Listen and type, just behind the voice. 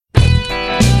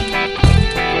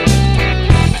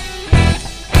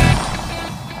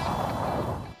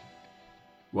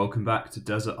Welcome back to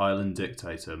Desert Island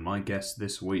Dictator. My guest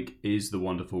this week is the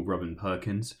wonderful Robin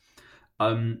Perkins.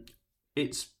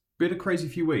 It's been a crazy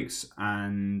few weeks,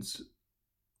 and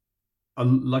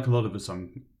like a lot of us,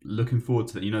 I'm looking forward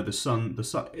to that. You know, the sun.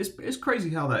 It's crazy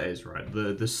how that is, right?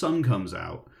 The sun comes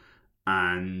out,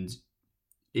 and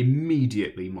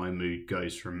immediately my mood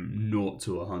goes from 0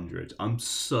 to 100. I'm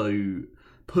so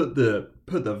put the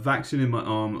vaccine in my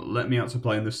arm. Let me out to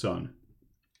play in the sun.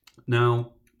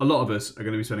 Now, a lot of us are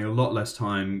going to be spending a lot less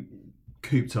time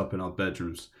cooped up in our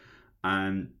bedrooms.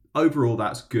 And overall,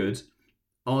 that's good.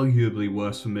 Arguably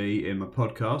worse for me in my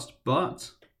podcast. But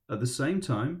at the same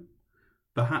time,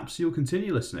 perhaps you'll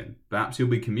continue listening. Perhaps you'll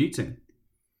be commuting.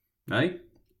 Hey,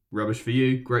 rubbish for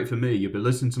you, great for me. You'll be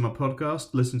listening to my podcast,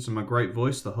 listen to my great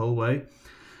voice the whole way.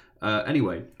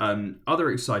 Anyway,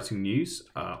 other exciting news.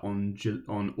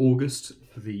 On August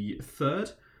the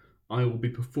 3rd, I will be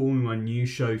performing my new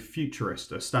show,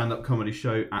 Futurist, a stand-up comedy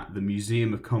show at the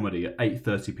Museum of Comedy at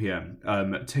 8:30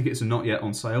 p.m. Tickets are not yet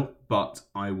on sale, but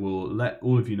I will let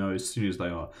all of you know as soon as they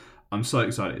are. I'm so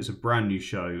excited. It's a brand new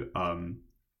show.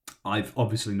 I've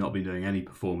obviously not been doing any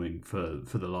performing for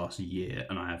the last year,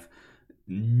 and I have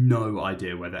no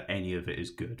idea whether any of it is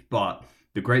good. But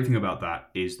the great thing about that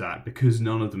is that because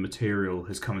none of the material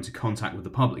has come into contact with the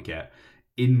public yet,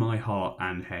 in my heart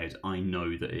and head, I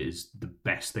know that it is the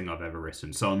best thing I've ever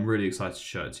written. So I'm really excited to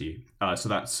show it to you. So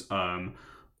that's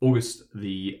August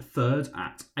the 3rd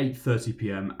at 8:30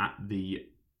 p.m. at the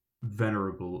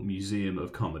Venerable Museum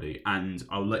of Comedy. And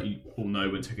I'll let you all know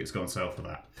when tickets go on sale for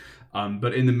that.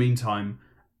 But in the meantime,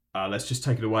 let's just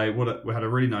take it away. We had a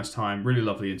really nice time, really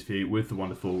lovely interview with the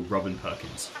wonderful Robin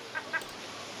Perkins.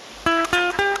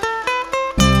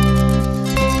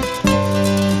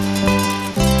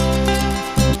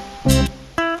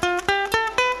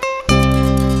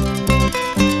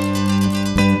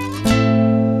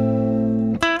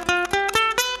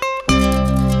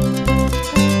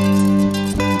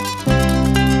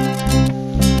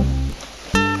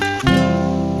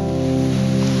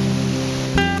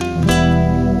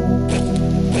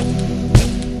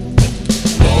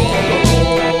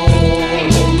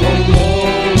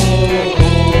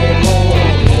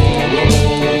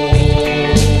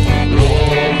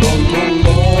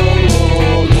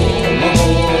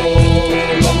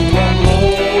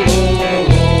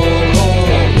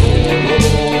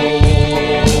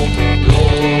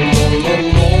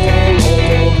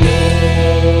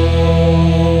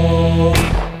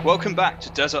 Welcome back to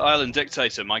Desert Island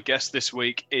Dictator. My guest this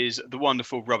week is the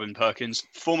wonderful Robin Perkins,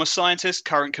 former scientist,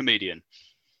 current comedian.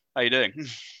 How you doing?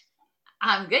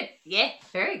 I'm good. Yeah,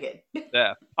 very good.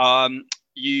 Yeah.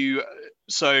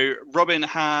 So Robin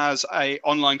has a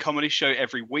online comedy show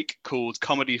every week called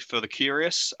Comedy for the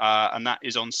Curious, and that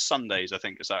is on Sundays, I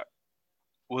think.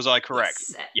 Was I correct?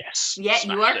 Yes. Yeah,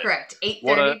 you are correct.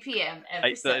 8:30 p.m.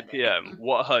 8:30 p.m.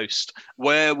 What a host.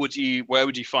 Where would you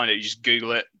find it? You just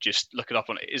Google it, just look it up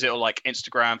on it. Is it on like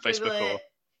Instagram, Facebook, or?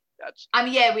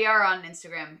 Yeah, we are on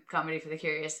Instagram, Comedy for the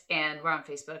Curious, and we're on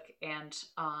Facebook and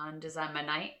on Design My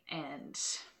Night and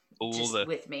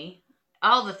with me.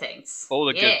 All the things. All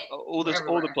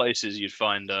the places you'd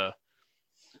find a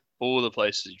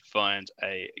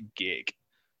gig.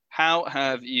 How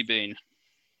have you been?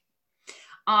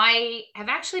 I have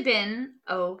actually been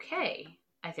okay,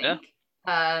 I think.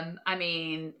 Yeah. I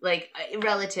mean, like,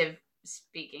 relative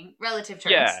terms.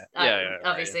 Yeah,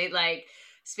 obviously, right. Like,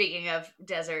 speaking of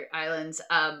desert islands,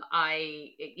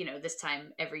 this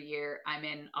time every year I'm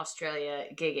in Australia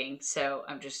gigging, so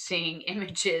I'm just seeing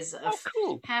images of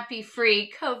happy,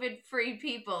 free, COVID-free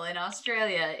people in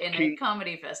Australia in a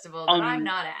comedy festival that I'm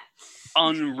not at.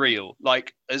 Unreal.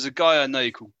 Like, there's a guy I know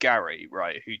called Gary,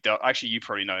 right, actually you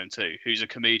probably know him too, who's a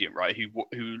comedian, right,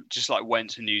 who just like went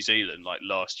to New Zealand like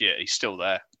last year. He's still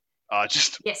there.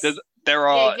 Yes. There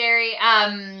are Gary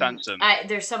Sansom.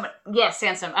 There's someone,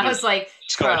 Sansom. I was like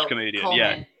Scottish comedian.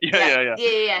 Coleman.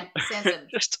 Yeah. Sansom.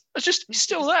 just he's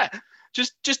still there.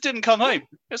 Just didn't come home.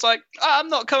 It's like, I'm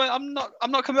not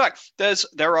coming back.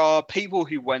 There are people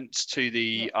who went to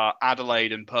the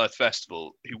Adelaide and Perth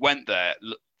festival who went there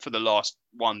for the last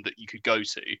one that you could go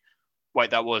to.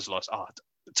 Wait, that was last.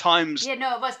 Times. Yeah,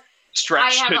 no, it was.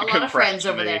 Stretched. I have a lot of friends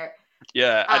over there.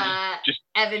 Yeah,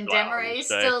 Evan Demeray is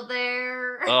still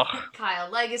there. Kyle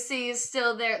Legacy is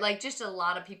still there. Like, just a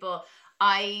lot of people.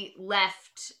 I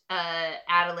left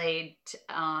Adelaide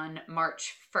on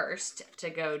March 1st to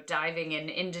go diving in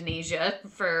Indonesia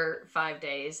for 5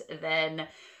 days. Then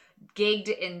gigged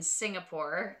in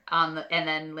Singapore and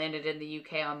then landed in the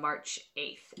UK on March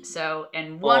 8th. So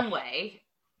in one way,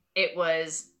 it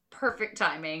was perfect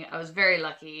timing. I was very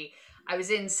lucky. I was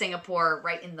in Singapore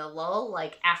right in the lull,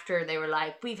 like after they were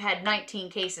like, we've had 19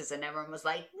 cases, and everyone was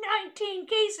like, 19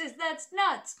 cases, that's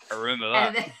nuts. I remember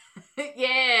that. And then,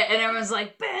 yeah, and everyone's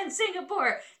like, ban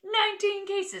Singapore, 19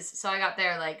 cases. So I got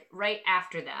there like right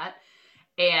after that,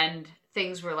 and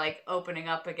things were like opening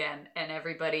up again, and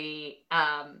everybody,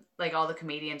 like all the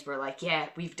comedians were like, yeah,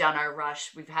 we've done our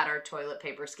rush, we've had our toilet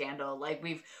paper scandal, like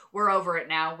we're over it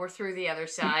now, we're through the other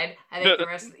side. I think the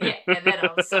rest, yeah. And then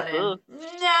all of a sudden,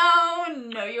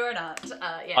 no, you are not.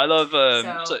 Yeah. I love.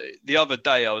 So the other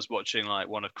day I was watching like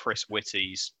one of Chris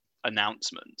Whitty's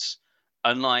announcements,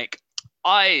 and like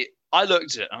I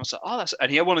looked at it and I was like, oh, that's, and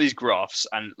he had one of these graphs,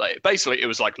 and like basically it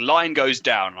was like line goes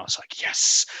down, and I was like,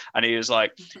 yes. And he was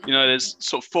like, you know, there's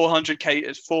sort of 400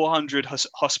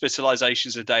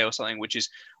 hospitalizations a day or something, which is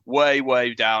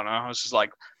way down. And I was just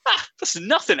like, that's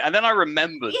nothing. And then I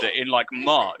remembered that in like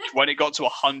March, when it got to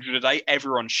 100 a day,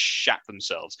 everyone shat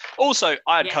themselves. Also,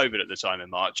 I had COVID at the time in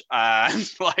March,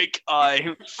 and like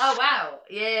oh wow,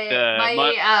 yeah.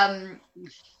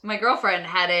 My girlfriend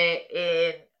had it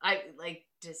in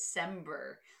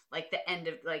December, like the end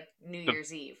of like New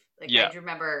Year's Eve. Like I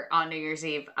remember on New Year's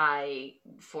Eve I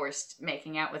forced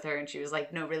making out with her, and she was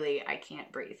like, no, really, I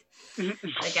can't breathe.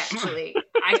 Like actually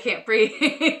I can't breathe.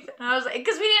 And I was like,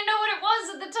 because we didn't know what it was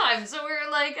at the time, so we were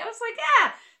like, I was like,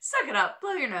 yeah, suck it up,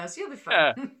 blow your nose, you'll be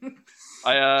fine.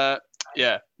 My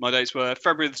dates were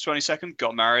February the 22nd,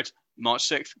 got married, March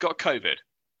 6th, got COVID.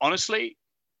 Honestly,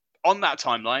 on that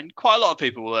timeline, quite a lot of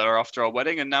people were there after our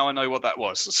wedding, and now I know what that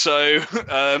was. So,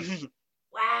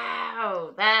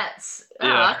 wow, that's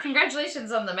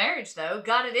congratulations on the marriage, though.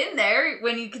 Got it in there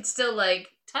when you could still like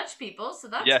touch people, so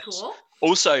that's cool.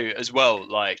 Also, as well,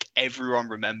 like everyone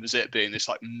remembers it being this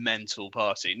like mental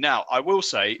party. Now, I will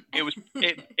say it was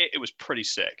it was pretty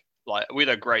sick. Like we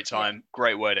had a great time,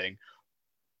 great wedding,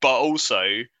 but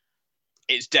also,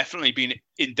 it's definitely been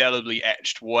indelibly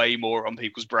etched way more on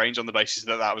people's brains on the basis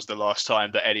that that was the last time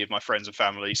that any of my friends and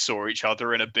family saw each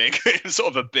other in a big, sort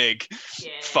of a big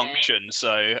function.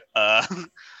 So,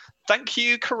 thank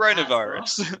you,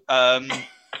 coronavirus.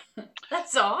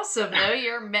 That's awesome, though.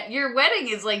 Your wedding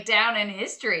is like down in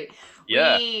history.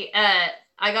 Yeah.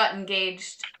 I got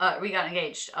engaged. We got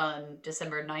engaged on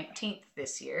December 19th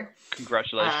this year.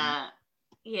 Congratulations.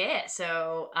 Yeah.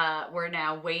 So we're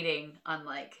now waiting on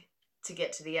like to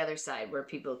get to the other side where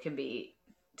people can be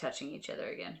touching each other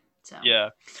again. So yeah,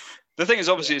 the thing is,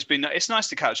 obviously, it's nice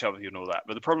to catch up with you and all that,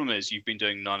 but the problem is you've been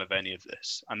doing none of any of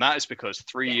this, and that is because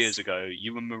 3 years ago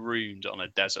you were marooned on a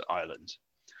desert island.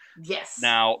 Yes.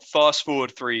 Now, fast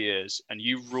forward 3 years, and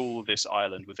you rule this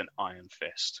island with an iron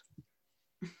fist.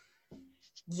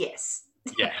 Yes.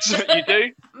 Yes, you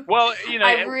do. Well, you know,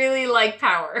 I really like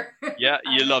power. Yeah,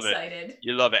 you love excited. It.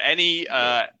 You love it.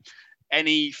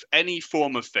 Any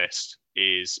form of fist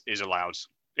is allowed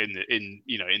in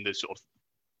the sort of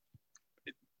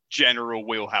general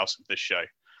wheelhouse of this show.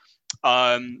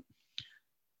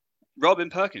 Robin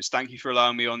Perkins, thank you for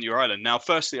allowing me on your island. Now,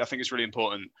 firstly, I think it's really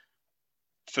important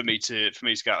for me to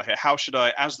get out here. How should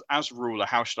I, as ruler,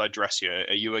 how should I dress you?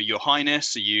 Are you Your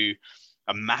Highness? Are you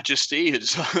a Majesty?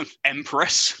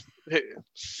 Empress?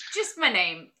 Just my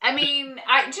name. I mean,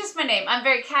 just my name. I'm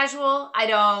very casual. I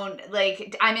don't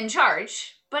like. I'm in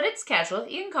charge, but it's casual.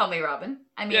 You can call me Robin.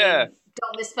 I mean,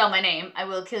 don't misspell my name. I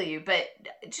will kill you. But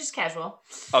just casual.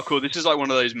 Oh, cool. This is like one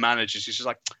of those managers who's just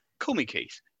like, call me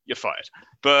Keith. You're fired.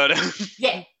 But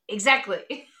yeah,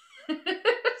 exactly.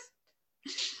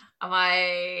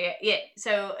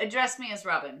 So address me as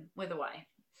Robin with a Y.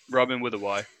 Robin with a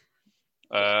Y.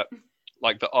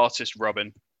 Like the artist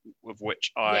Robin, of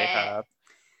which I have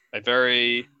a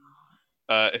very,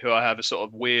 who I have a sort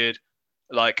of weird,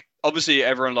 like, obviously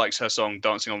everyone likes her song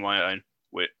Dancing on My Own.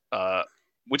 We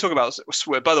talk about,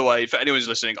 by the way, for anyone who's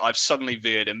listening, I've suddenly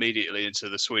veered immediately into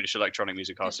the Swedish electronic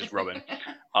music artist Robin.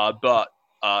 But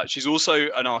she's also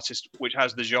an artist which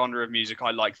has the genre of music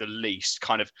I like the least,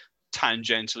 kind of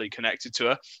tangentially connected to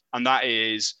her, and that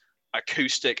is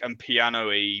acoustic and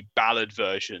piano-y ballad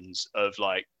versions of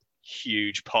like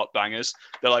huge pop bangers.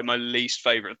 They're like my least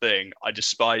favorite thing. I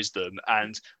despise them,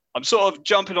 and I'm sort of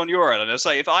jumping on your island. I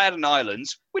say, if I had an island,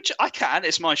 which I can,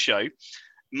 it's my show,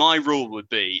 my rule would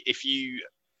be if you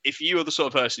are the sort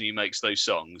of person who makes those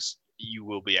songs, you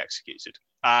will be executed.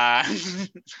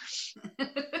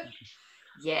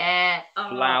 Yeah.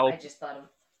 Oh, I just thought of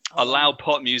Allow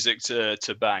pop music to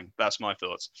bang. That's my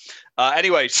thoughts.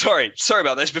 Anyway, sorry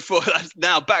about this. Before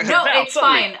now, back. No, now, it's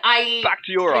fine. Back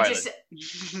to your island.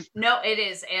 No, it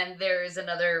is, and there is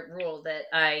another rule that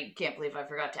I can't believe I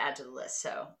forgot to add to the list.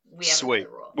 So we have another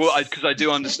rule. Well, because I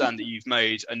do understand that you've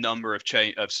made a number of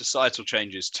societal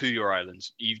changes to your island.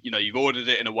 You've ordered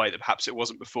it in a way that perhaps it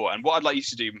wasn't before. And what I'd like you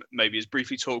to do maybe is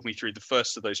briefly talk me through the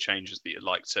first of those changes that you'd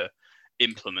like to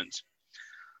implement.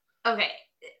 Okay.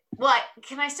 Well,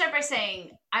 can I start by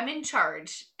saying I'm in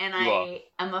charge and I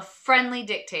am a friendly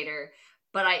dictator,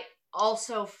 but I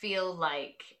also feel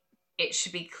like it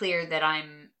should be clear that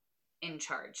I'm in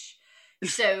charge.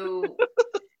 So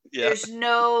there's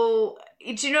no,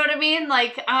 do you know what I mean?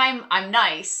 Like I'm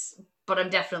nice, but I'm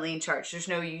definitely in charge. There's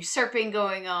no usurping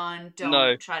going on.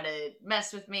 Don't try to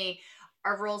mess with me.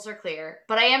 Our rules are clear,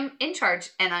 but I am in charge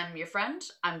and I'm your friend.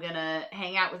 I'm going to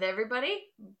hang out with everybody,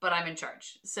 but I'm in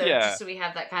charge. So just so we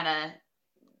have that kind of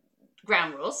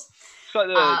ground rules.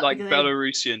 It's like the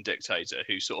Belarusian dictator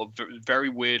who sort of very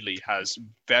weirdly has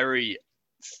very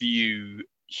few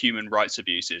human rights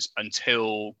abuses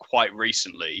until quite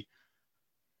recently.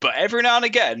 But every now and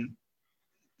again,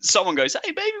 someone goes,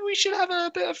 hey, maybe we should have a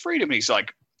bit of freedom. And he's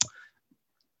like,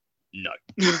 no.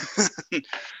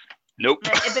 Nope.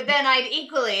 But then I'd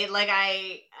equally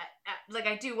I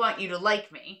do want you to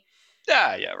like me.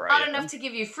 Yeah, right. Not enough to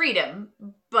give you freedom,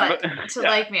 but to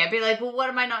like me. I'd be like, well, what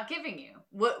am I not giving you?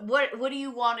 What do you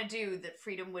want to do that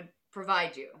freedom would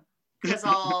provide you? Because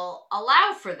I'll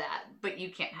allow for that, but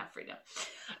you can't have freedom.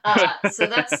 So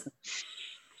that's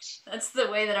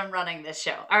the way that I'm running this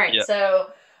show. All right,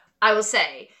 so I will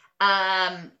say,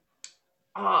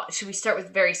 should we start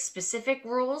with very specific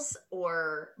rules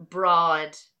or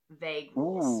broad, vague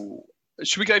rules? Ooh.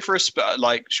 Should we go for should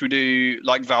we do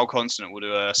like vowel consonant? We'll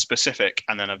do a specific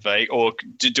and then a vague, or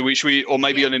or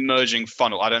maybe an emerging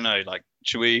funnel? I don't know. Like,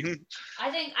 should we?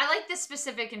 I think I like the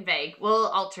specific and vague. We'll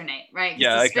alternate, right?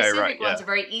 Yeah, the specific ones are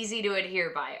very easy to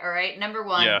adhere by. All right, number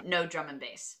one, no drum and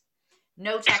bass.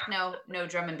 No techno, no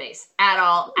drum and bass at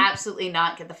all. Absolutely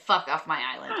not. Get the fuck off my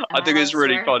island. I think it's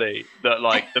really funny that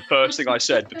the first thing I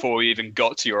said before we even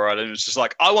got to your island was just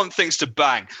like, I want things to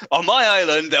bang. On my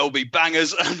island, there will be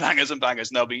bangers and bangers and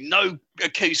bangers, and there'll be no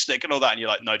acoustic and all that. And you're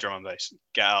like, no drum and bass.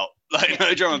 Get out.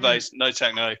 No drum and bass, no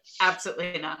techno.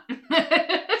 Absolutely not.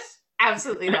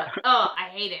 Absolutely not. Oh, I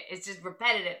hate it. It's just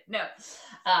repetitive. No.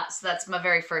 So that's my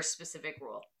very first specific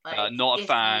rule. Not a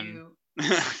fan.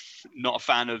 Not a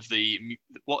fan of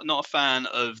not a fan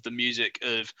of the music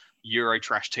of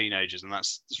Eurotrash teenagers, and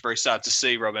it's very sad to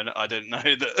see, Robin. I didn't know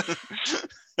that.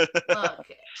 Look,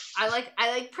 I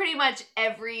like pretty much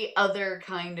every other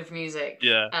kind of music.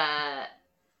 Yeah.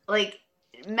 Like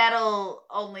metal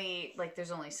only,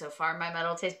 there's only so far my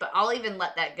metal taste, but I'll even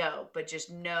let that go. But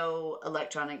just no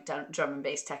electronic drum and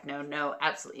bass techno. No,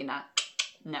 absolutely not.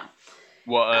 No.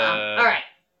 What? All right.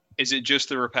 Is it just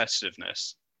the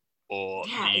repetitiveness?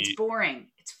 It's boring.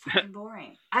 It's fucking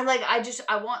boring. I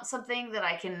want something that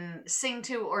I can sing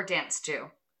to or dance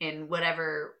to in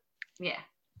whatever. Yeah.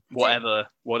 Whatever.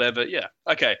 Yeah.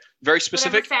 Okay. Very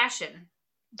specific. Whatever fashion.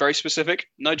 Very specific.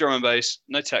 No drum and bass.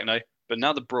 No techno. But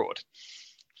now the broad.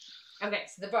 Okay.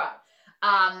 So the broad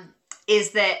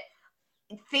is that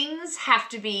things have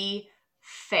to be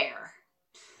fair.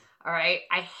 All right.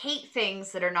 I hate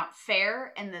things that are not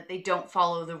fair and that they don't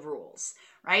follow the rules.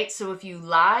 Right? So if you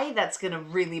lie, that's going to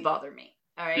really bother me.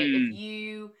 All right? If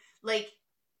you,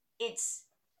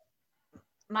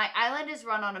 my island is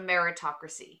run on a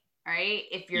meritocracy. All right?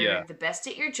 If you're the best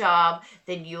at your job,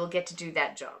 then you'll get to do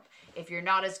that job. If you're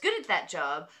not as good at that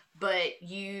job, but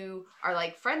you are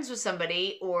friends with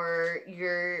somebody or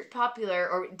you're popular,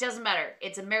 or it doesn't matter.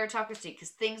 It's a meritocracy because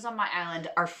things on my island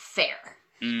are fair.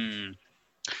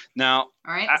 Now,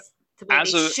 all right? The way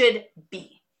they should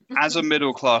be. As a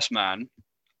middle class man,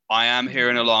 I am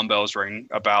hearing alarm bells ring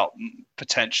about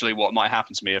potentially what might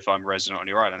happen to me if I'm resident on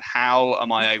your island. How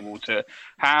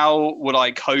would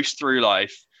I coast through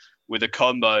life with a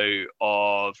combo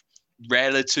of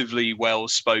relatively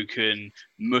well-spoken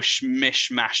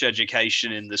mishmash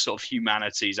education in the sort of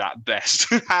humanities at best?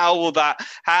 How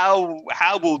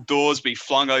will doors be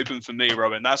flung open for me,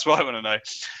 Robin? That's what I want to know.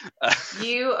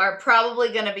 You are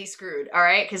probably going to be screwed, all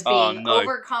right? Because being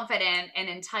overconfident and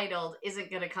entitled isn't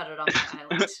going to cut it on my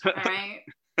island, all right?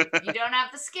 You don't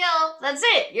have the skill. That's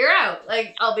it. You're out.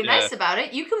 I'll be nice about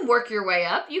it. You can work your way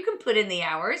up. You can put in the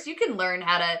hours. You can learn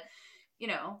how to,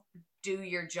 do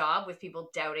your job with people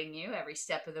doubting you every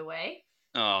step of the way.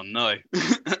 Oh no.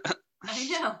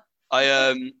 I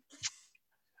know.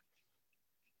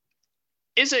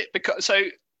 Is it because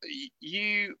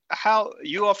you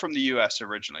are from the US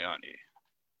originally, aren't you?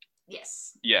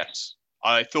 Yes. Yes.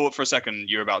 I thought for a second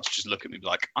you were about to just look at me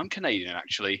like, I'm Canadian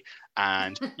actually,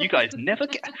 and you guys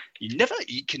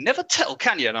you can never tell,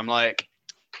 can you? And I'm like,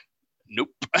 nope.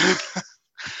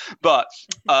 But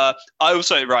I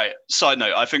also, right, side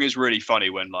note, I think it's really funny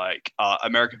when like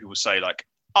American people say like,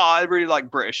 oh, I really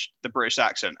like the British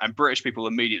accent, and British people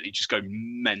immediately just go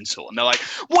mental, and they're like,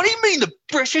 "What do you mean the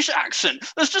British accent?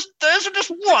 There's just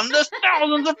one. There's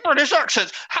thousands of British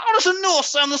accents. How does the North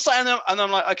sound the same?" And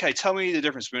I'm like, "Okay, tell me the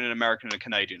difference between an American and a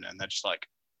Canadian," and they're just like,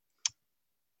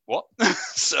 "What?"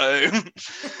 So, but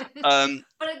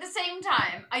at the same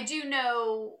time, I do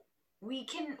know we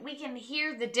can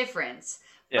hear the difference.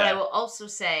 Yeah. But I will also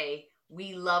say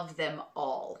we love them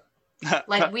all.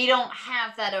 Like, we don't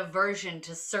have that aversion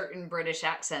to certain British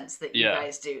accents that you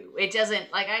guys do. It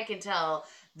doesn't, like, I can tell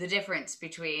the difference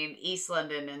between East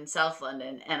London and South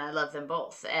London, and I love them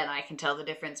both. And I can tell the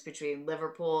difference between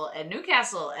Liverpool and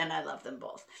Newcastle, and I love them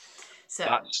both. So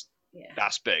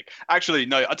that's big. Actually,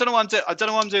 no, I don't know why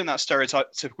I'm doing that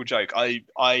stereotypical joke.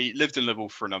 I lived in Liverpool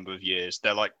for a number of years.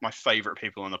 They're like my favorite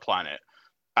people on the planet,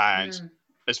 and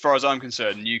as far as I'm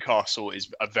concerned, Newcastle has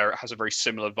a very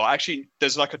similar vibe. Actually,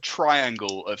 there's like a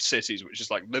triangle of cities, which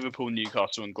is like Liverpool,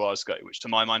 Newcastle, and Glasgow, which to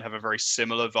my mind have a very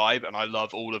similar vibe, and I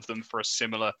love all of them for a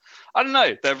similar. I don't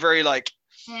know. They're very like.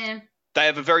 They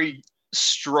have a very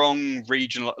strong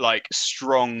regional, like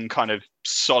strong kind of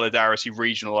solidarity,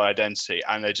 regional identity,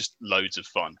 and they're just loads of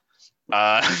fun.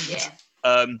 It's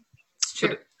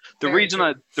true. The reason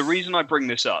I bring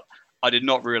this up. I did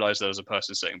not realize there was a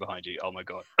person sitting behind you. Oh my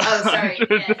god. Oh, sorry.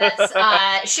 Yeah,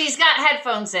 that's she's got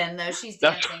headphones in though. She's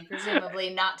dancing, presumably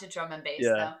not to drum and bass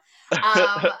though.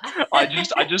 I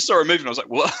just saw her moving. I was like,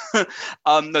 what?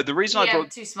 No, the reason I brought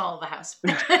too small of a house.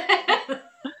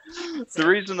 The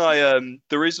reason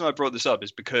I brought this up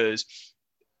is because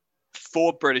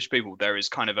for British people there is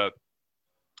kind of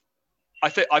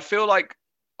I feel like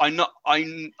I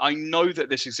know that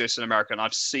this exists in America, and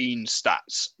I've seen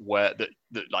stats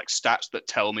that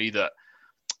tell me that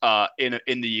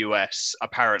in the US,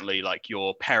 apparently, like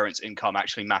your parents' income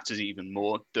actually matters even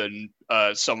more than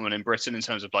someone in Britain in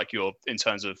terms of like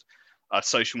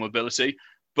social mobility.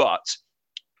 But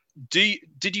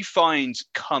did you find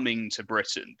coming to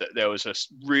Britain that there was a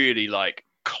really like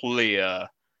clear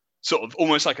sort of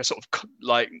almost like a sort of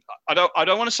like I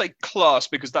don't want to say class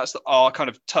because that's our kind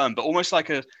of term, but almost like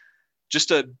there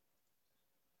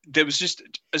was just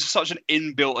such an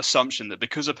inbuilt assumption that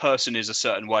because a person is a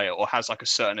certain way or has like a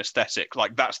certain aesthetic,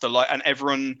 like that's the light, and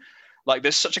everyone like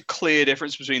there's such a clear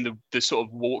difference between the sort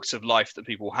of walks of life that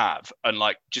people have and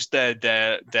like just their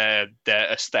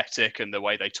aesthetic and the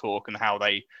way they talk and how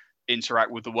they interact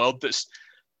with the world.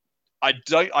 I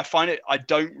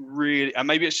don't really, and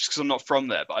maybe it's just because I'm not from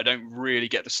there, but I don't really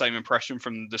get the same impression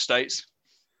from the States.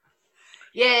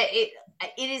 Yeah, it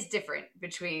is different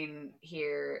between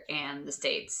here and the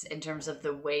States in terms of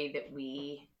the way that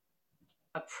we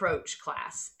approach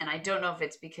class. And I don't know if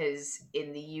it's because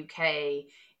in the UK,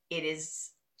 it is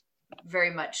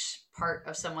very much part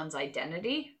of someone's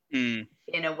identity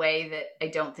in a way that I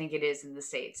don't think it is in the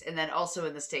States. And then also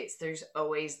in the States, there's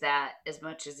always that, as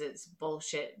much as it's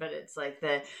bullshit, but it's like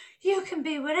you can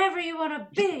be whatever you want to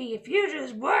be if you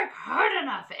just work hard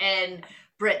enough. And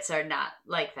Brits are not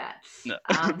like that. No.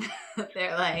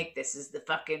 They're like, this is the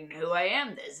fucking who I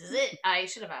am. This is it. I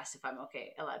should have asked if I'm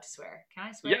allowed to swear. Can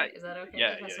I swear? Yeah. Is that okay?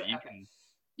 Yeah,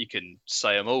 you can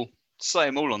say them all. Say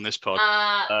them all on this pod.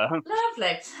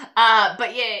 Lovely.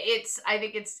 But yeah, I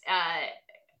think it's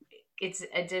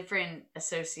a different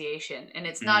association, and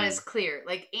it's not as clear.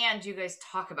 Like, and you guys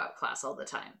talk about class all the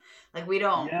time. Like, we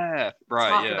don't talk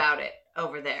about it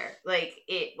over there. Like,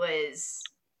 it was,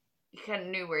 you kind of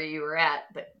knew where you were at,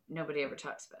 but nobody ever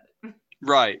talks about it.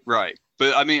 Right.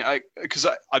 But I mean,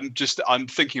 I'm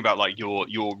thinking about like your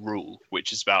rule,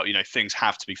 which is about, things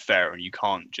have to be fair and you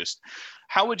can't just,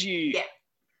 how would you,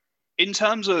 in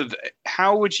terms of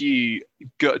how would you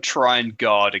try and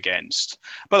guard against,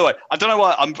 by the way, I don't know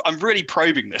why I'm really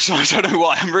probing this. I don't know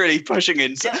why I'm really pushing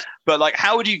into, but like,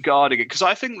 how would you guard against? Because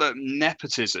I think that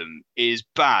nepotism is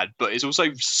bad, but it's also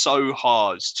so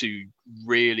hard to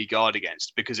really guard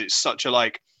against because it's such a,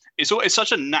 like, it's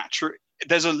such a natural,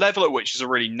 there's a level at which it's a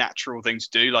really natural thing to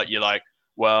do. Like, you're like,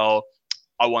 well,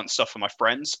 I want stuff for my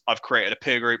friends. I've created a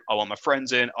peer group. I want my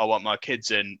friends in. I want my kids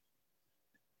in.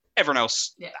 Everyone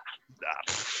else,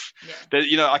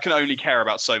 I can only care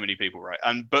about so many people, right?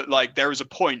 But like there is a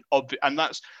point and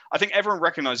that's, I think everyone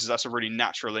recognizes that's a really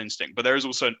natural instinct, but there is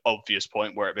also an obvious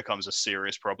point where it becomes a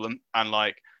serious problem. And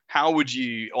like, how would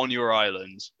you on your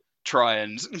island try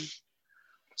and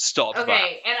stop that?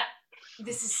 Okay, and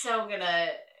this is so gonna.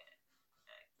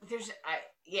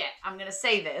 I'm going to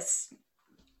say this,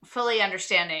 fully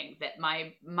understanding that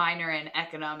my minor in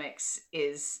economics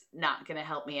is not going to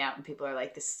help me out, and people are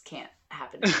like, this can't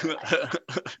happen in real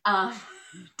life.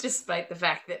 Despite the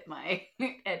fact that my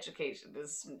education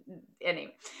is...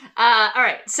 Anyway. All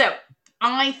right, so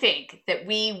I think that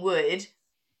we would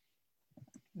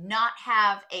not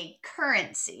have a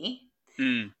currency,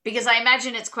 because I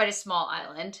imagine it's quite a small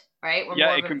island, right? We're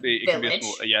more it can be. It can be a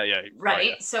small. Yeah. Right.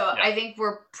 Yeah. So I think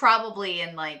we're probably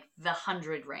in like the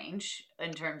 100 range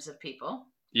in terms of people.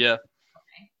 Yeah.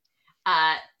 Okay.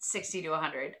 60 to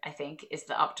 100, I think, is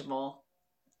the optimal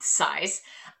size.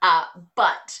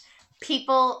 But you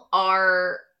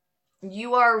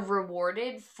are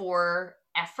rewarded for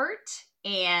effort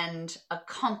and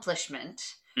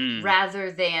accomplishment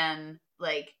rather than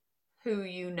like who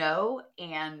you know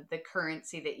and the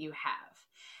currency that you have.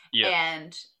 Yeah.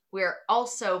 And we're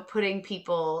also putting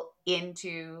people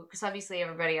into, because obviously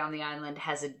everybody on the island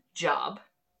has a job.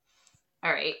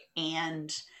 All right.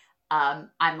 And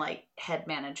I'm like head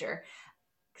manager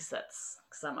because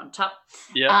I'm on top.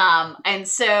 Yeah. And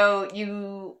so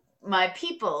my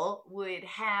people would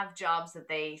have jobs that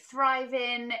they thrive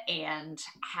in and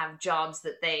have jobs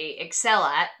that they excel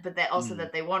at, but that also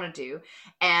that they want to do.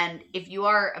 And if you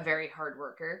are a very hard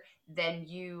worker, then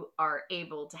you are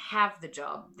able to have the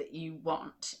job that you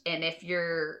want. And if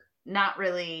you're not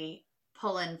really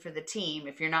pulling for the team,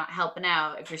 if you're not helping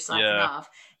out, if you're slacking off,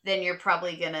 then you're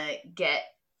probably going to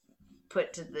get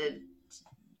put to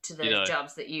those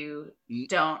jobs that you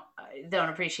don't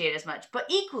appreciate as much. But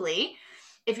equally,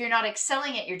 if you're not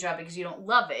excelling at your job because you don't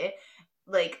love it,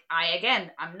 like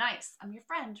I'm nice. I'm your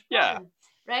friend. Yeah.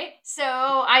 Right? So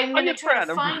I'm going to try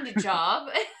to find a job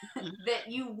that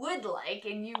you would like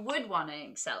and you would want to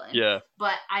excel in. Yeah.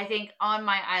 But I think on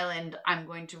my island, I'm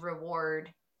going to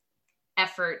reward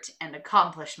effort and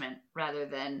accomplishment rather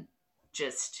than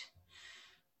just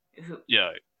money.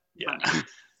 Yeah.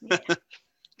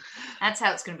 That's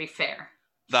how it's going to be fair.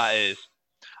 That is.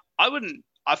 I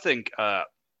think I've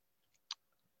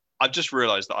just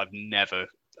realised that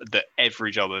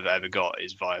every job I've ever got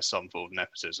is via some form of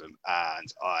nepotism,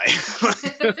 and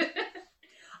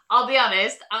I'll be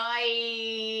honest,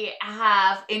 I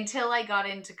have, until I got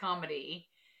into comedy.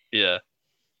 Yeah.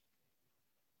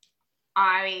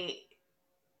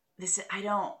 This is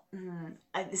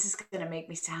going to make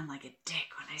me sound like a dick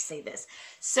when I say this.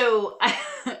 So,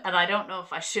 and I don't know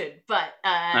if I should, but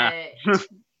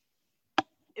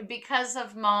because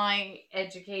of my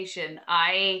education,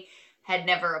 I had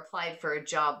never applied for a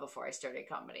job before I started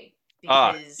comedy.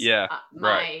 Because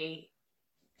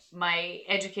my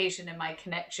education and my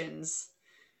connections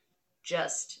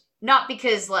just, not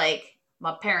because like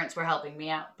my parents were helping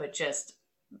me out, but just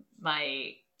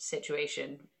my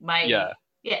situation, my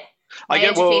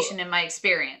education and my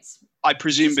experience. I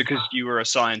presume because you were a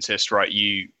scientist, right?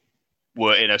 You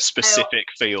were in a specific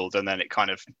field, and then it kind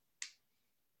of...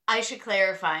 I should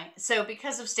clarify. So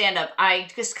because of stand-up, I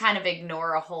just kind of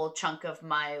ignore a whole chunk of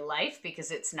my life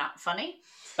because it's not funny.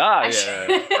 Right.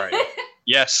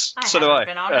 Yes, so do I. I haven't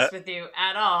been honest with you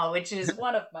at all, which is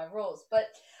one of my rules. But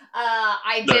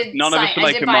none of us are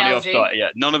making money off stand. Yeah,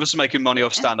 none of us are making money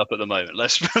off stand-up at the moment.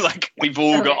 We've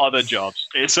all got other jobs.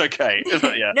 It's okay.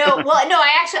 Yeah.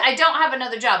 I don't have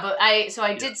another job, but I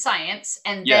did science,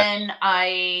 and then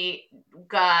I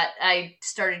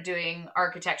started doing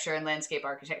architecture and landscape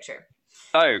architecture.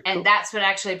 Oh, cool. And that's what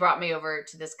actually brought me over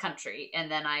to this country.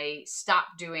 And then I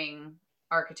stopped doing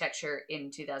architecture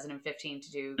in 2015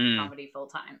 to do comedy full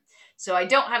time. So I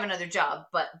don't have another job,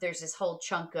 but there's this whole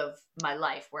chunk of my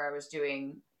life where I was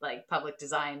doing like public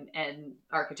design and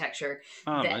architecture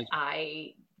that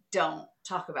I don't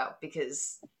talk about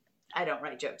because I don't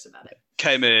write jokes about it.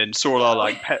 Came in, saw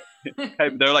our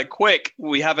they're like, quick,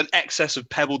 we have an excess of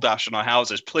pebble dash in our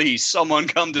houses. Please, someone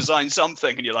come design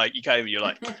something. And you came and you're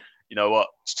like, you know what?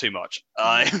 It's too much.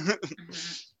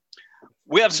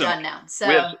 We have some done now. So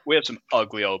we have some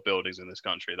ugly old buildings in this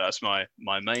country. That's my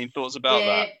main thoughts about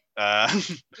that.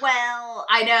 Well,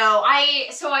 I know. I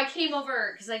came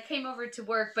over because I came over to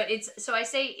work, but I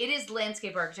say it is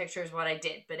landscape architecture is what I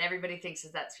did, but everybody thinks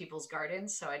that that's people's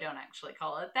gardens, so I don't actually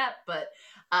call it that. But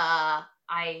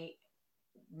I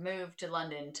moved to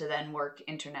London to then work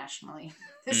internationally.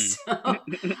 So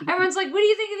everyone's like, what do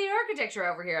you think of the architecture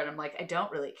over here? And I'm like, I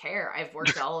don't really care. I've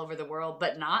worked all over the world,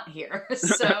 but not here.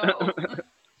 So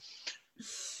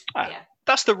yeah.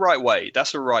 That's the right way.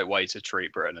 That's the right way to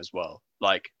treat Britain as well.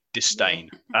 Like disdain.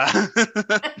 Thank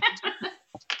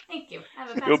you.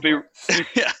 Have a passport. You'll be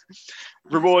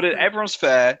rewarded. Everyone's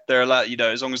fair. They're allowed,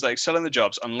 as long as they excel in the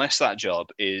jobs, unless that job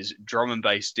is drum and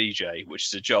bass DJ, which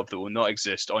is a job that will not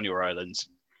exist on your islands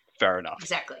Fair enough.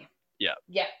 Exactly. Yeah.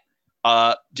 Yeah.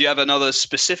 Do you have another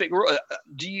specific rule?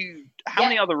 How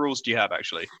many other rules do you have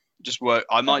actually? Just work.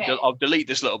 I'll delete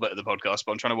this little bit of the podcast,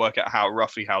 but I'm trying to work out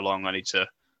how long I need to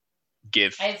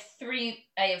give. I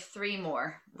have three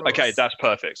more rules. Okay, that's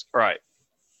perfect. All right.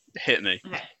 Hit me.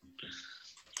 Okay.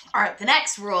 All right. The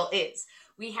next rule is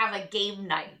we have a game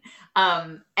night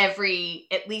at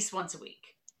least once a week.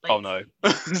 Oh no.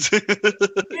 No.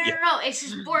 It's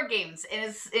just board games and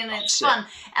it's fun. And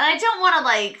I don't want to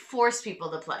like force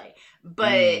people to play,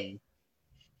 but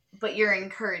you're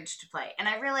encouraged to play. And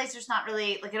I realize there's not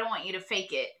really like I don't want you to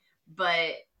fake it,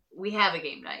 but we have a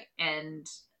game night and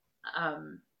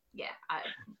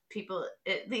people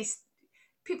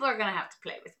are gonna have to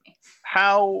play with me.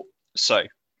 So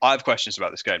I have questions about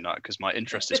this game night because my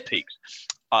interest is piqued.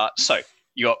 So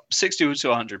you got 60 to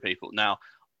 100 people now.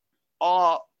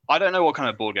 I don't know what kind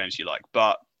of board games you like,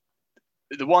 but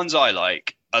the ones I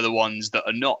like are the ones that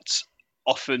are not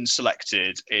often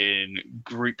selected in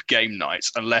group game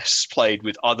nights unless played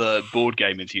with other board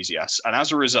game enthusiasts. And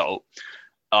as a result,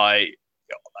 I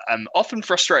am often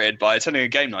frustrated by attending a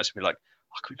game night and be like,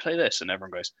 oh, can we play this? And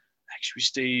everyone goes, can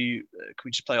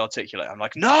we just play Articulate? I'm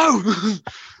like, no.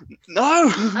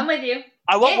 I'm with you.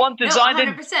 I want one designed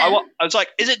in. I was like,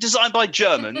 is it designed by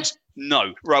Germans?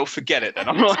 No, well, forget it then.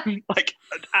 I'm like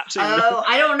absolutely. Oh,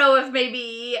 I don't know if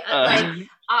maybe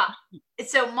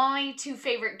so my two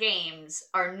favorite games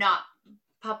are not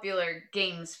popular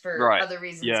games for other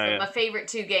reasons, but my favorite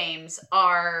two games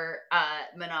are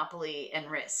Monopoly and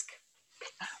Risk.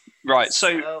 Right,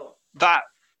 so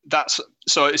that's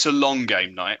it's a long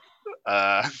game night.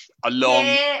 Yeah,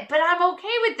 but I'm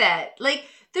okay with that. Like,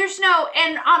 there's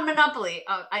and on Monopoly,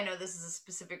 I know this is a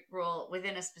specific rule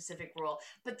within a specific rule,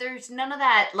 but there's none of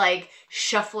that like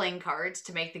shuffling cards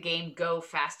to make the game go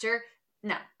faster.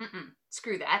 No,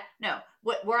 screw that. No,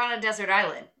 we're on a desert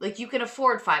island. Like, you can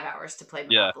afford 5 hours to play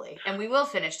Monopoly, and we will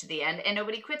finish to the end, and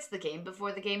nobody quits the game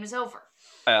before the game is over.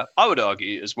 I would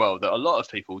argue as well that a lot of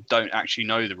people don't actually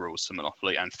know the rules to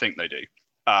Monopoly and think they do.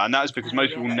 And that is because most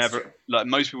people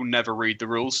never read the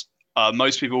rules.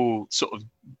 Most people sort of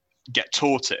get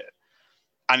taught it,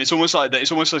 and it's almost like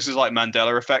this like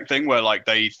Mandela effect thing where like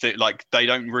they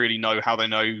don't really know how they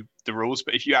know the rules,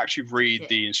 but if you actually read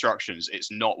the instructions, it's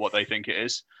not what they think it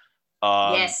is.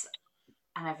 Yes,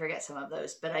 and I forget some of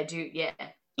those, but I do. Yeah,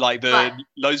 like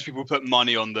loads of people put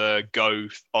money on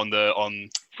on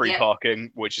free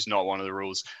parking, which is not one of the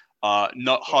rules.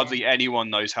 Hardly anyone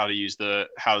knows how to use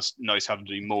knows how to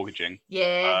do mortgaging.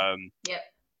 Yeah.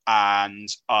 And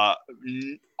a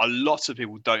lot of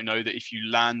people don't know that if you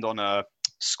land on a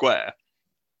square,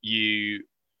 it's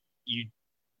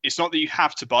not that you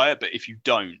have to buy it, but if you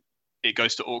don't, it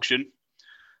goes to auction.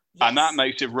 Yes. And that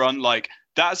makes it run like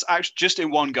that's actually just in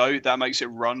one go. That makes it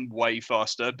run way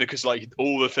faster because like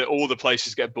all the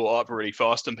places get bought up really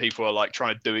fast, and people are like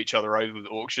trying to do each other over with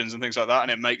auctions and things like that.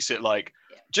 And it makes it like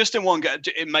just in one go.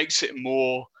 It makes it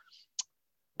more.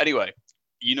 Anyway,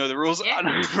 you know the rules. Yeah. I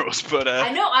know the rules, but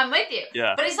I know I'm with you.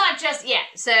 Yeah, but it's not just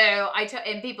So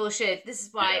and people should. This is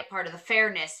why part of the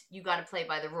fairness, you got to play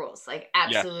by the rules. Like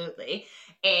absolutely,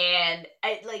 and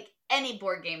any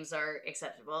board games are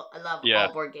acceptable. I love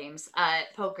all board games.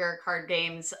 Poker, card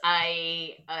games.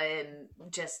 I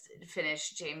just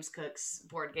finished James Cook's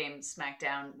board game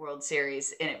SmackDown World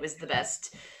Series, and it was the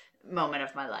best moment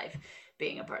of my life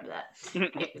being a part of that.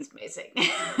 It was amazing.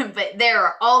 But there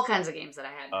are all kinds of games that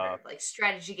I hadn't heard, like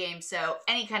strategy games. So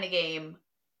any kind of game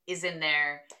is in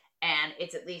there. And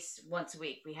it's at least once a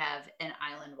week we have an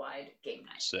island-wide game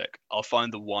night. Sick. I'll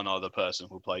find the one other person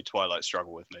who'll play Twilight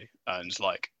Struggle with me, and it's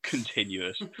like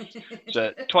continuous.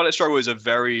 So Twilight Struggle is a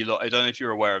very I don't know if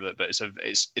you're aware of it, but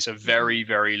it's a very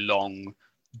very long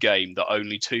game that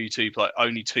only two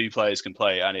players can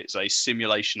play, and it's a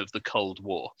simulation of the Cold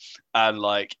War. And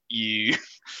like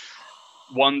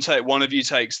one of you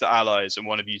takes the Allies, and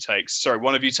one of you takes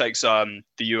the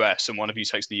US, and one of you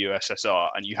takes the USSR,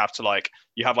 and you have like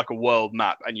a world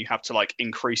map, and you have to like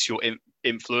increase your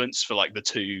influence for like the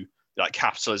two like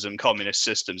capitalism communist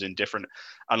systems in different,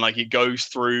 and like it goes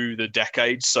through the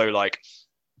decades. So like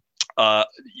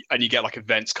and you get like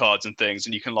events cards and things,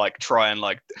 and you can like try and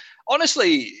like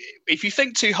honestly, if you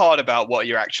think too hard about what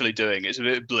you're actually doing, it's a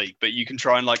bit bleak, but you can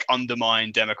try and like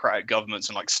undermine democratic governments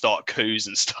and like start coups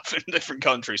and stuff in different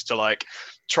countries to like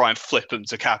try and flip them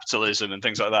to capitalism and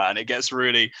things like that. And it gets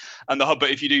really but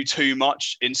if you do too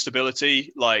much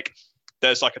instability, like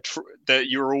there's like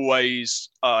you're always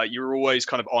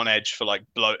kind of on edge for like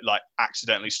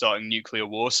accidentally starting nuclear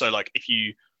war. So like if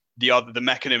you the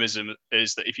mechanism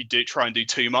is that if you do try and do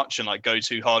too much and like go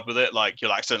too hard with it, like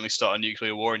you'll accidentally start a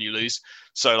nuclear war and you lose.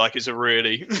 So like it's a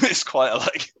really it's quite a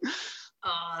like.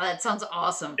 Oh, that sounds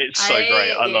awesome. It's so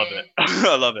great. I love it.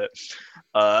 I love it.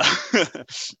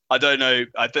 I don't know.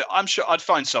 I'm sure I'd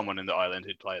find someone in the island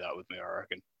who'd play that with me, I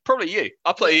reckon. Probably you.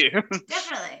 I'll play you.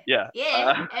 Definitely. Yeah.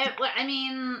 Yeah. I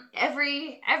mean,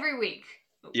 every week.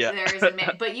 Yeah. There is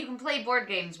but you can play board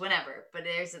games whenever, but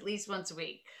there's at least once a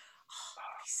week. Oh,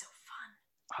 that'd be so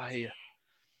fun.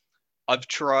 I've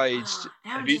tried.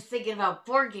 Now I'm just thinking about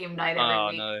board game night every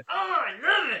week. No. Oh, I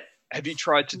love it. Have you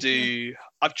tried to do?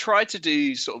 I've tried to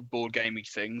do sort of board gaming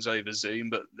things over Zoom,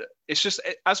 but it's just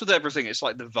as with everything, it's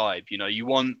like the vibe. You know, you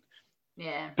want.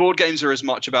 Yeah. Board games are as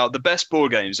much about the best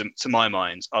board games, to my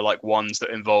mind, are like ones that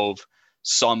involve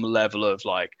some level of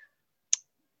like.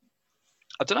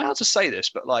 I don't know how to say this,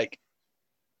 but like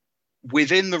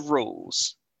within the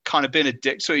rules, kind of being a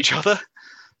dick to each other.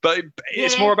 But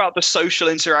it's more about the social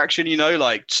interaction, you know,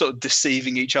 like sort of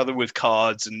deceiving each other with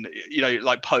cards and, you know,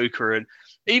 like poker and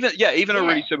even a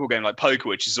really simple game like poker,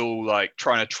 which is all like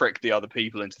trying to trick the other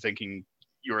people into thinking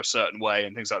you're a certain way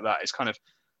and things like that. It's kind of,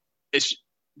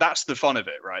 that's the fun of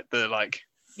it, right? The like,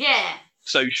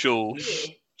 social.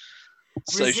 Yeah.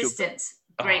 Resistance.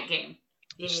 Great game.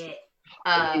 Yeah.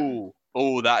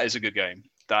 That is a good game.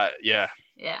 Yeah.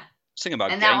 Yeah. Thinking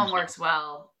about and that one works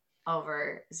well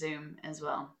over Zoom as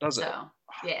well. Does it?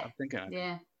 Yeah. I'm thinking.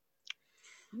 Yeah.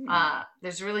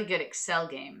 There's a really good Excel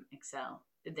game. Excel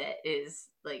that is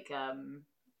like never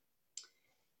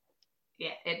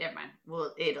mind.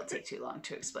 Well, it'll take too long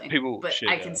to explain.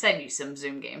 I can send you some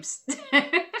Zoom games.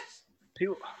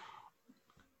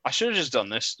 I should have just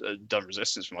done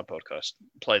Resistance for my podcast.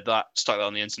 Played that, stuck that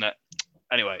on the internet.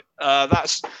 Anyway,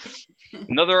 that's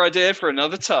another idea for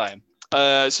another time.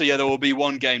 So yeah, there will be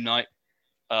one game night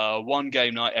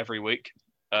every week.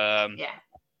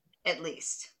 At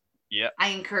least. Yeah. I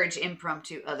encourage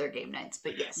impromptu other game nights,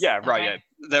 but yes. Yeah, right. Okay.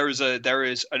 Yeah, there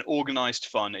is an organized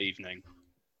fun evening,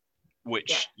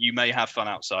 which you may have fun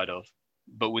outside of,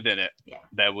 but within it,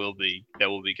 there will be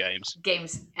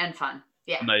games and fun.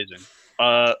 Yeah. Amazing.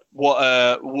 What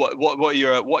are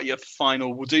your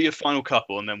final? We'll do your final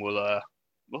couple, and then we'll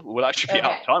actually be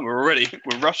out of time. We're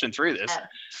rushing through this.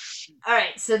 All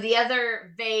right. So the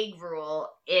other vague rule,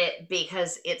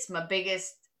 because it's my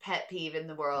biggest pet peeve in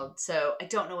the world. So I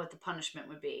don't know what the punishment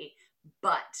would be,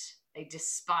 but I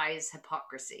despise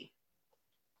hypocrisy.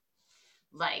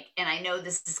 And I know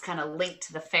this is kind of linked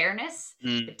to the fairness,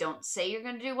 but don't say you're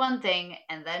going to do one thing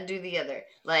and then do the other.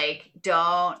 You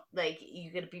got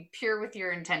to be pure with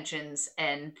your intentions.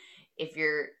 And if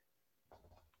you're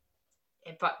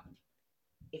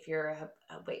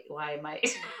why am I?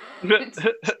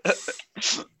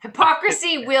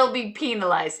 Hypocrisy will be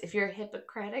penalized. If you're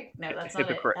hypocritic, no, that's not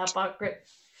it.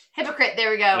 Hypocrite.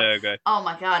 There we go. There we go. Oh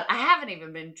my God, I haven't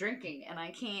even been drinking, and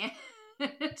I can't.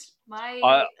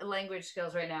 My language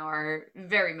skills right now are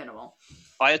very minimal.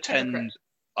 I attend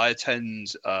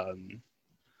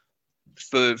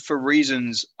for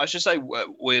reasons, I should say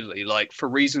weirdly, like for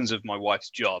reasons of my wife's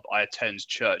job, I attend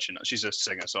church, and she's a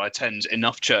singer, so I attend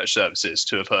enough church services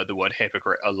to have heard the word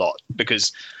hypocrite a lot,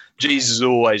 because Jesus is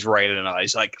always railing at us.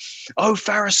 He's like, "Oh,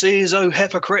 Pharisees, oh,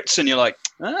 hypocrites," and you're like,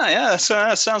 "Yeah,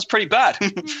 that sounds pretty bad."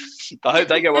 I hope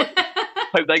they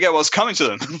get what's coming to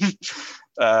them.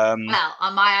 Well,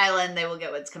 on my island, they will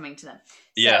get what's coming to them.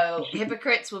 So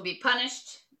hypocrites will be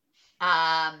punished,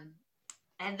 and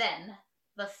then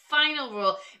the final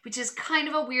rule, which is kind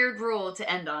of a weird rule to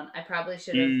end on. I probably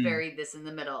should have buried this in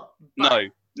the middle.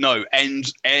 No,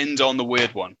 end on the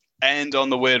weird one. End on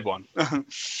the weird one.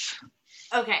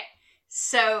 Okay,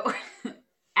 so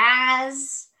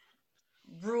as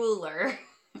ruler,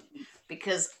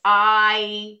 because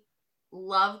I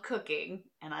love cooking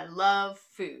and I love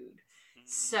food,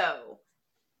 so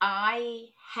I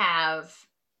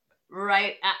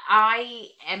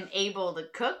am able to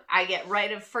cook. I get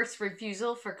right of first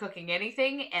refusal for cooking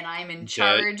anything, and I'm in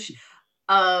charge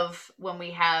of when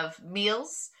we have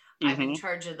meals. I'm in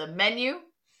charge of the menu,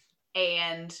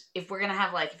 and if we're gonna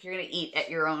have if you're gonna eat at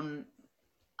your own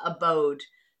abode,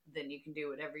 then you can do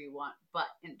whatever you want. But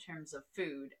in terms of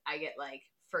food, I get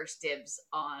first dibs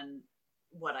on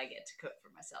what I get to cook for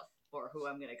myself or who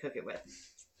I'm gonna cook it with.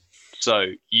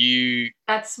 So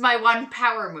that's my one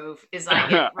power move, is I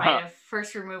get right of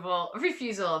first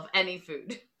refusal of any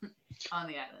food on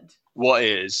the island.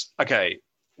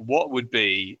 What would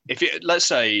be let's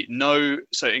say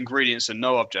ingredients and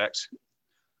no object,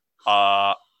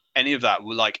 any of that,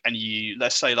 and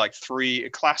let's say a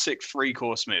classic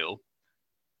 3-course meal.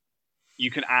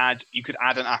 You could add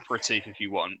an aperitif if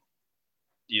you want,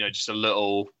 just a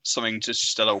little something,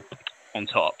 just a little on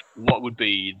top, what would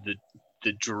be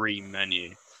the dream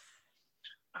menu?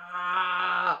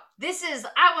 I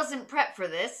wasn't prepped for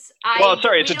this.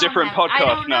 Sorry, it's a different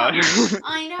podcast now.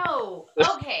 I know.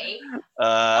 Okay.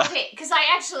 Okay, because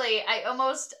I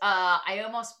almost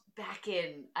back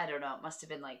in, I don't know, it must have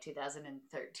been like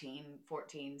 2013,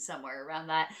 14, somewhere around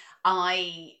that.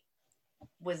 I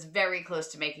was very close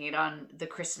to making it on the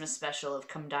Christmas special of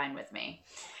Come Dine With Me.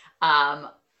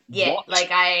 What?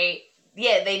 They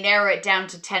narrow it down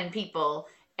to 10 people.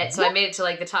 And so I made it to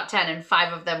like the top 10, and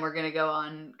 5 of them were going to go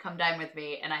on Come Dine With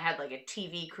Me. And I had like a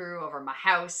TV crew over my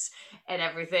house and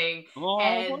everything.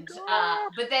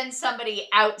 But then somebody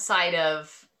outside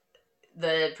of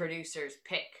the producers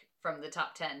pick from the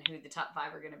top 10 who the top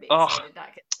 5 are going to be. So I did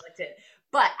not get selected.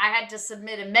 But I had to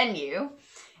submit a menu.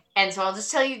 And so I'll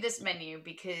just tell you this menu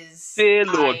because... Dear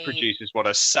Lord, producers, what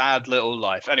a sad little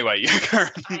life. Anyway,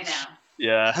 I know.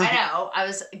 Yeah. I know. I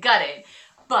was gutted.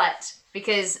 But...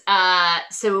 Because,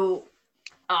 okay.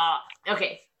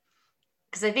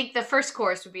 Because I think the first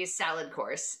course would be a salad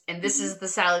course. And this is the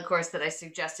salad course that I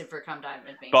suggested for Come Dine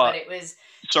With Me. But it was...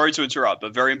 Sorry to interrupt,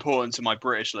 but very important to my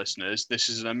British listeners. This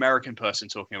is an American person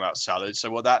talking about salad.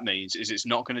 So what that means is it's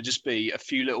not going to just be a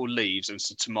few little leaves and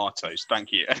some tomatoes.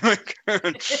 Thank you.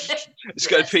 It's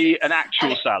going to be an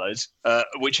actual salad,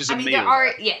 which is a meal.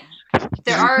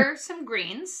 There are some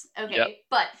greens. Okay. Yep.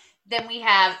 But... Then we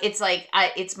have, it's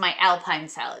my Alpine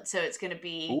salad. So it's going to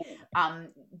be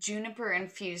juniper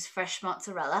infused fresh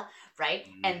mozzarella, right?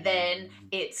 And then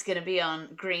it's going to be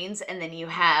on greens. And then you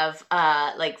have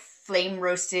like flame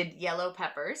roasted yellow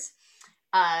peppers.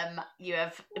 You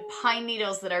have pine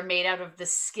needles that are made out of the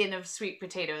skin of sweet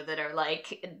potato that are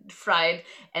like fried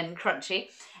and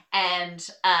crunchy. And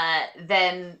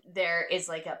then there is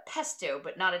like a pesto,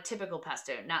 but not a typical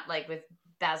pesto, not like with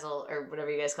basil or whatever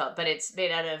you guys call it, but it's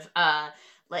made out of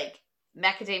like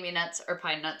macadamia nuts or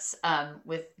pine nuts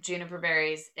with juniper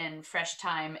berries and fresh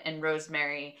thyme and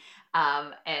rosemary,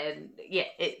 and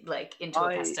it like into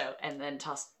a pesto and then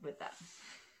tossed with that.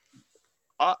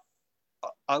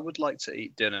 I would like to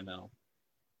eat dinner now.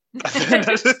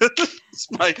 I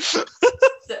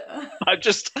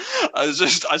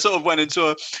sort of went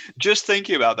into just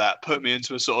thinking about that put me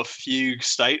into a sort of fugue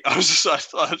state. I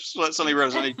suddenly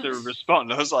realized I need to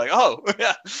respond. I was like, oh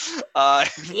yeah.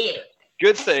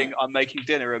 Good thing I'm making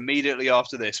dinner immediately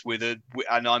after this and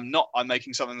I'm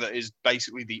making something that is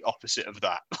basically the opposite of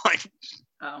that. Like,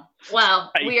 oh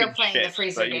well, we are playing the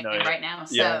freezer game right now.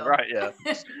 So yeah, right, yeah.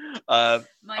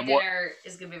 My dinner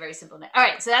is gonna be very simple now. All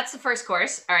right, so that's the first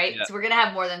course. All right, so we're gonna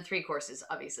have more than 3 courses,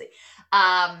 obviously.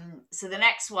 So the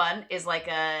next one is like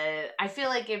I feel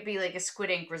like it'd be like a squid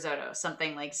ink risotto,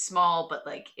 something like small but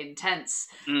like intense.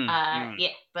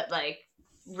 But like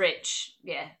rich.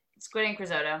 Yeah, squid ink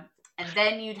risotto. And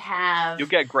then you'll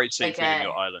get great seafood in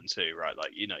your island too, right?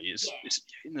 Like, it's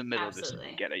in the middle of this.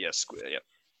 You get a squid,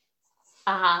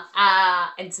 yeah.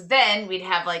 And so then we'd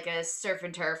have like a surf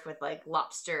and turf with like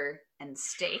lobster and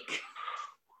steak.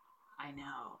 I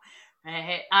know.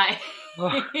 I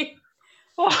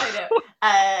know.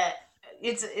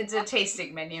 It's a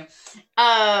tasting menu.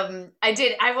 One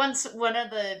of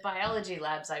the biology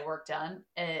labs I worked on,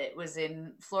 it was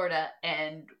in Florida,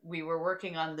 and we were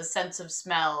working on the sense of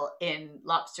smell in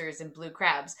lobsters and blue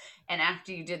crabs. And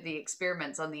after you did the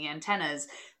experiments on the antennas,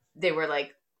 they were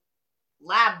like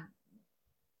lab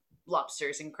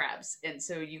lobsters and crabs. And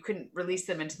so you couldn't release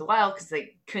them into the wild because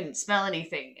they couldn't smell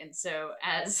anything. And so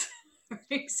as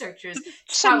researchers,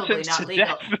 it's probably not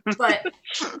legal, but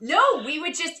no, we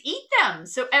would just eat them.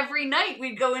 So every night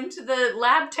we'd go into the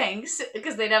lab tanks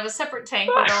because they'd have a separate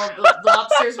tank with all the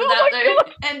lobsters without their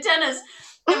antennas,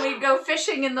 and we'd go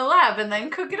fishing in the lab and then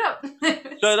cook it up.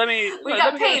 So we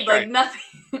got paid like nothing.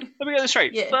 Let me get this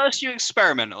straight. Yeah. First you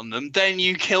experiment on them, then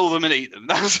you kill them and eat them.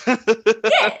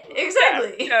 Yeah,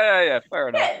 exactly. Yeah, fair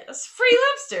enough. Yeah, it's free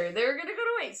lobster. They were going to go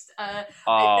to waste. My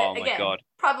God.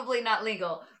 Probably not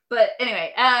legal. But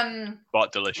anyway,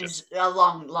 but delicious. A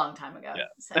long time ago. Yeah.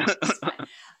 So it's fine.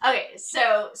 Okay,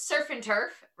 so surf and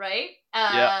turf, right?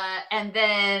 And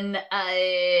then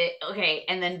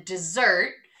and then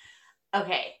dessert.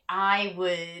 Okay, I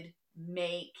would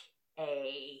make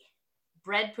a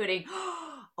bread pudding.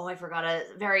 Oh, I forgot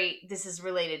this is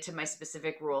related to my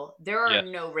specific rule. There are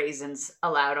no raisins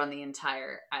allowed on the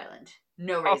entire island.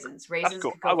 No raisins. Raisins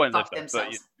cool. can go fuck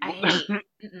themselves. I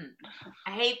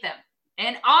hate them.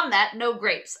 And on that, no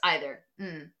grapes either.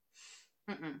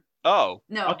 Oh,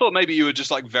 no. I thought maybe you were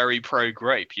just like very pro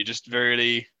grape. You just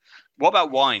really. What about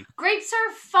wine? Grapes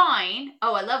are fine.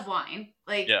 Oh, I love wine.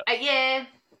 Like,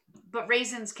 but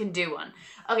raisins can do one.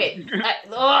 Okay.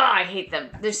 I hate them.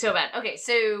 They're so bad. Okay,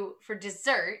 so for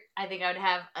dessert, I think I would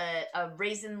have a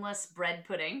raisinless bread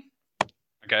pudding.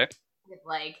 Okay. With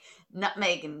like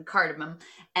nutmeg and cardamom,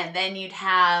 and then you'd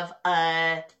have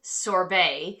a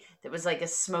sorbet that was like a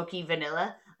smoky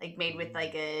vanilla, like made with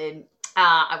like a.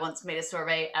 I once made a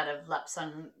sorbet out of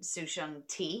Lapsang Souchong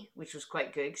tea, which was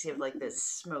quite good because you have like this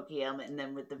smoky element, and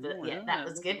then with the that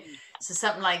was good. So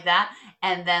something like that,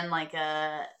 and then like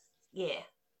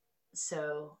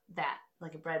so that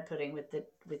like a bread pudding with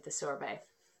the sorbet,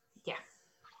 yeah.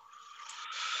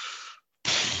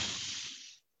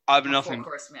 I've nothing.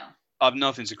 4-course meal. I've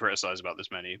nothing to criticize about this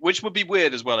menu, which would be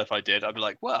weird as well if I did. I'd be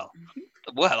like, well,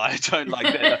 I don't like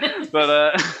it,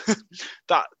 but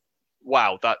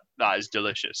that is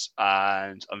delicious,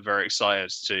 and I'm very excited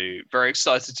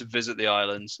to visit the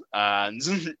island and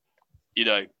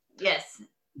yes,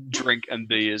 drink and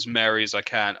be as merry as I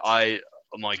can.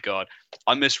 Oh my god,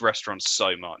 I miss restaurants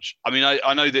so much. I mean,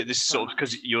 I know that this is sort of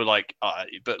because you're like,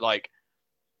 but like,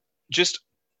 just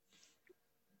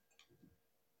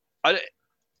I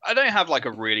don't have like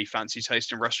a really fancy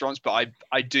taste in restaurants, but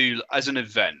I do as an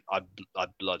event. I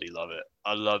bloody love it.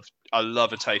 I love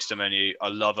a taster menu. I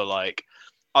love a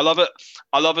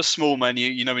small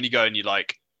menu. You know, when you go and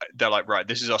they're like, right,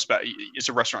 this is our it's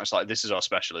a restaurant. It's like, this is our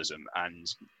specialism,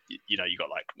 and you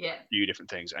got like a few different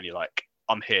things, and you're like,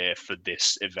 I'm here for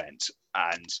this event,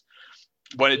 and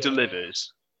when it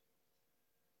delivers,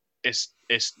 it's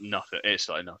nothing. It's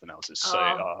like nothing else. It's so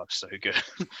good.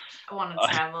 I want to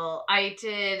travel.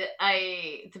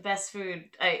 The best food.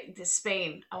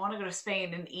 Spain. I want to go to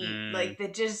Spain and eat like the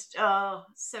just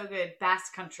so good.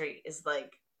 Basque Country is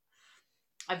like.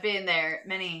 I've been there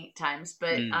many times,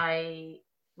 but I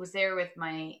was there with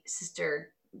my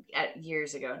sister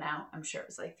years ago now. I'm sure it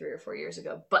was like 3 or 4 years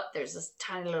ago. But there's this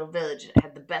tiny little village that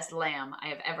had the best lamb I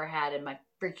have ever had in my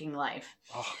freaking life.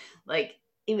 Oh. Like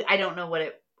I don't know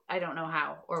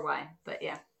how or why, but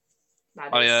yeah.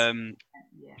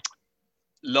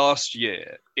 Last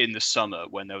year in the summer,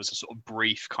 when there was a sort of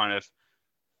brief kind of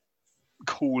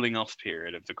cooling off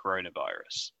period of the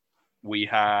coronavirus, we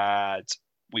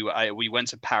went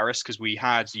to Paris because we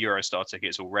had Eurostar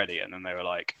tickets already, and then they were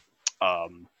like,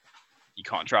 you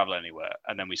can't travel anywhere.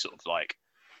 And then we sort of like,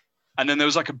 and then there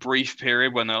was like a brief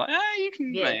period when they're like, you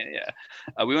can,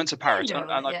 we went to Paris,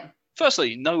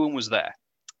 firstly, no one was there.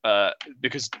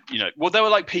 Because there were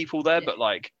like people there, but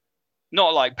like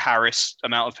not like Paris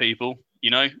amount of people,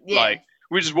 like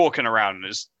we're just walking around and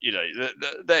there's,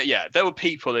 there were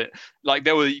people that like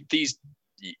there were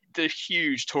the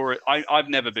huge tourist. I've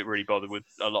never been really bothered with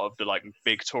a lot of the like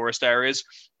big tourist areas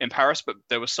in Paris, but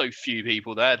there were so few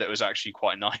people there that it was actually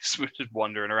quite nice. We're just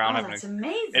wandering around that's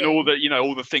amazing. And all the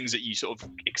all the things that you sort of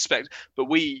expect. But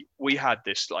we had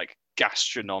this like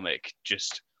gastronomic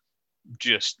just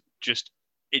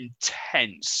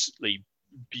intensely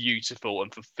beautiful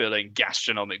and fulfilling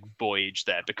gastronomic voyage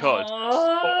there because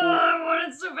I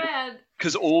want it so bad.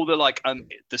 Because all the like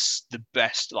the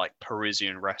best like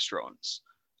Parisian restaurants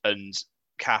and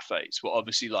cafes were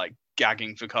obviously like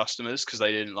gagging for customers because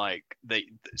they didn't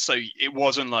so it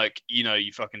wasn't like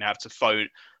you fucking have to phone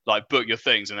like book your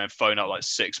things and then phone up like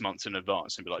 6 months in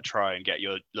advance and be like try and get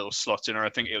your little slot in, or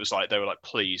I think it was like they were like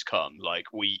please come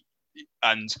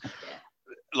and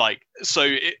I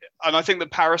think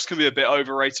that Paris can be a bit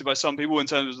overrated by some people in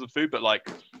terms of the food, but like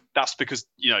that's because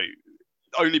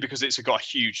only because it's got a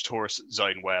huge tourist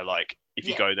zone where like if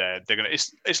you go there they're gonna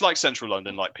it's like central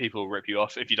London, like people rip you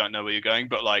off if you don't know where you're going.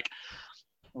 But like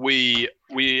I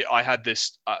had a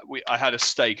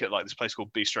steak at like this place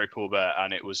called Bistro Paulbert,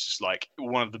 and it was just like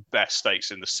one of the best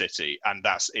steaks in the city, and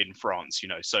that's in France,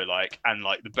 so like and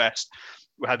like the best.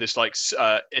 We had this like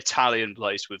Italian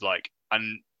place with like,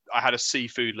 and I had a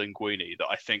seafood linguine that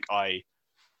I think I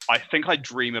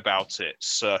dream about it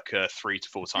circa 3 to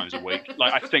 4 times a week.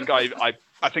 Like I think I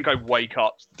wake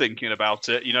up thinking about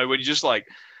it. When you're just like,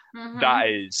 that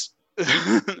is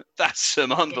that's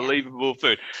some unbelievable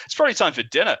food. It's probably time for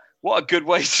dinner. What a good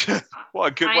way to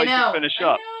finish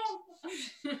up.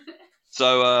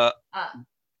 So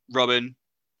Robin,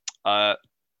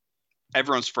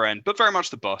 everyone's friend, but very much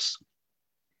the boss.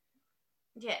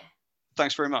 Yeah.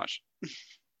 Thanks very much.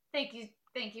 Thank you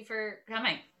for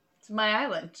coming to my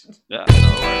island. Yeah.